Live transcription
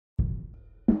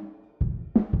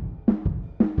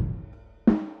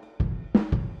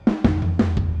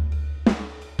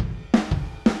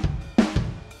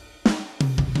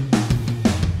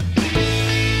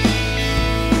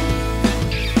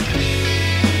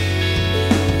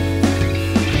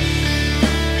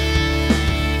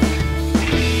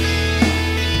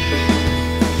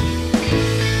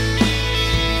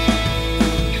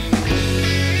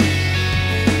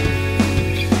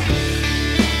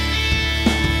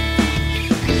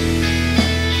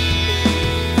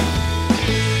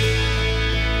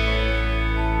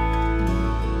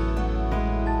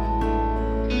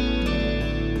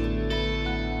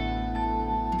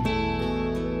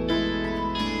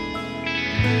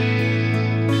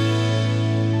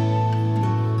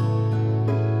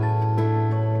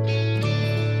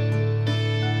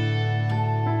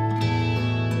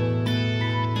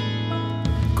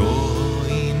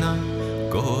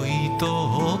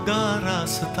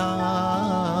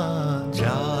था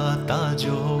जाता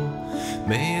जो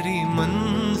मेरी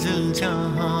मंजिल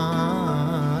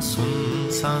जहां,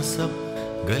 सुनसान सब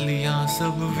गलियां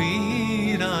सब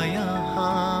वीरा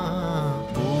यहाँ,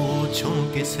 पूछूं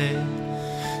किसे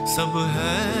सब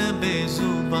है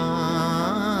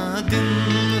बेजुबान, दिन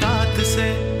रात से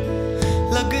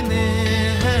लगने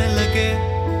हैं लगे,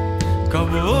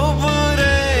 कब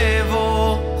उबरे वो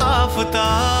आफताब,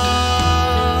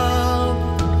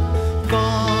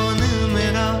 कौन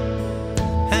मेरा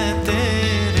है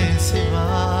तेरे सिवा,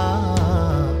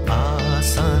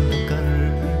 आसान कर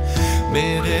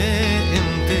मेरे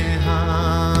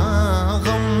इम्तिहान,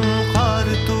 गम ख्वार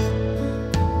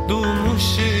तू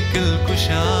मुश्किल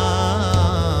कुशा,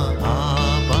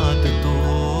 आबाद तो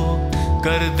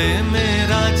कर दे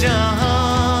मेरा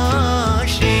जहां,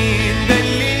 शीन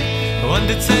गली वंद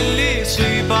चली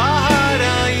सुई बाहर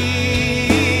आई,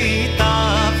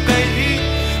 ताप करी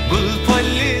गुल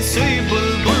फली सुई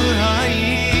बुलबुल आई,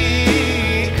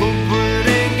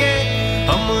 उभरेंगे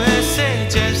हम ऐसे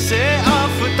जैसे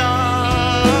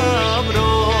आफताब,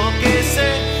 रोके से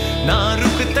ना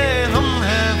रुकते हम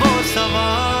हैं वो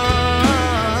सवार।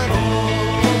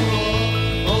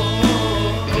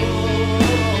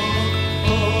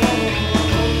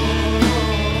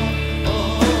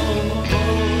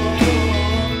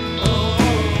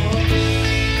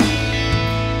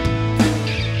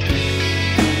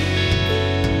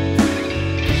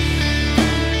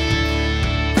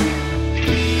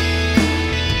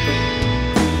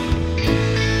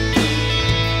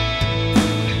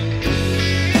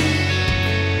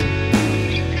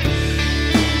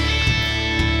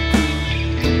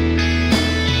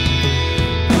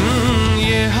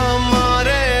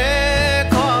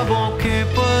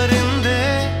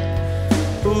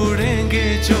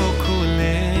 जो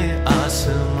खुले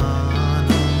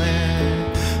आसमानों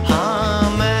में, हाँ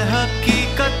मैं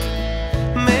हकीकत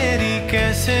मेरी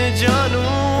कैसे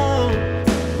जानूं,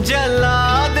 जला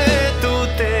दे तू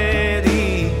तेरी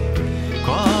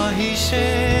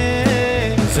ख्वाहिशें,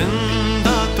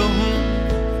 जिंदा तो हूँ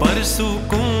पर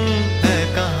सुकून है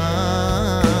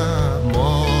कहाँ,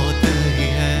 मौत ही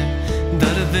है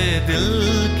दर्द दिल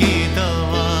की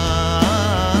दवा,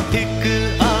 एक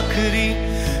आखिरी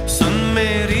सुन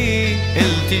मेरी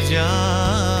इल्तिजा,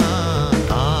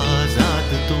 आजाद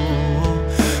तू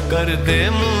कर दे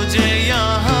मुझे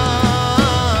यहाँ,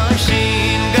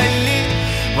 शीन गली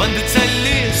वंद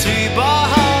चली सुई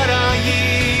बाहर आई,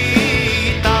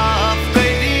 ताप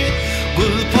करी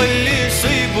गुल फली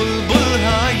सुई बुलबुल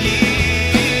आई,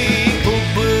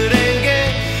 उभरेंगे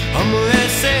हम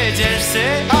ऐसे जैसे